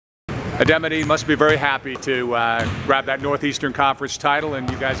Ademide must be very happy to grab that Northeastern Conference title, and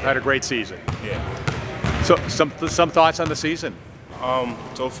you guys have had a great season. Yeah. So some thoughts on the season?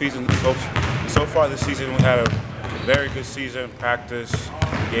 So far this season we had a very good season. Practice,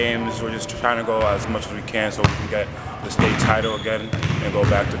 games. We're just trying to go as much as we can so we can get the state title again and go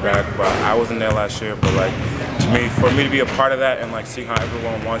back to back. But I wasn't there last year. But like for me to be a part of that and like see how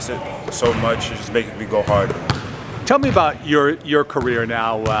everyone wants it so much, it's just making me go hard. Tell me about your career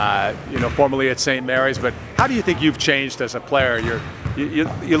now. Formerly at St. Mary's, but how do you think you've changed as a player?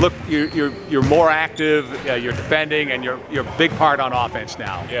 You're more active. You're defending, and you're a big part on offense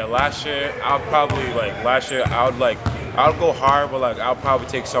now. Yeah, last year I would go hard, but like I'll probably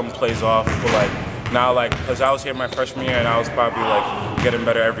take some plays off. But like now, like because I was here my freshman year and I was probably like getting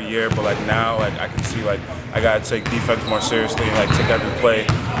better every year. But like now, like I can see like I gotta take defense more seriously and like take every play.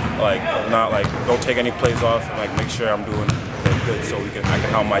 Like not like don't take any plays off and like make sure I'm doing good so I can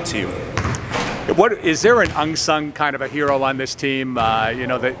help my team. What is there an unsung kind of a hero on this team? That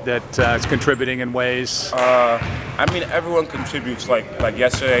is contributing in ways. I mean, everyone contributes. Like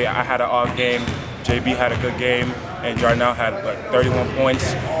yesterday, I had an off game. JB had a good game, and Jarnell had like 31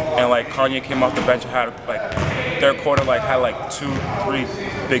 points. And like Kanye came off the bench and had like third quarter had like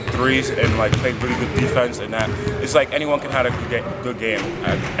 2-3 big threes and like played really good defense. And that it's like anyone can have a good game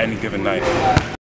at any given night.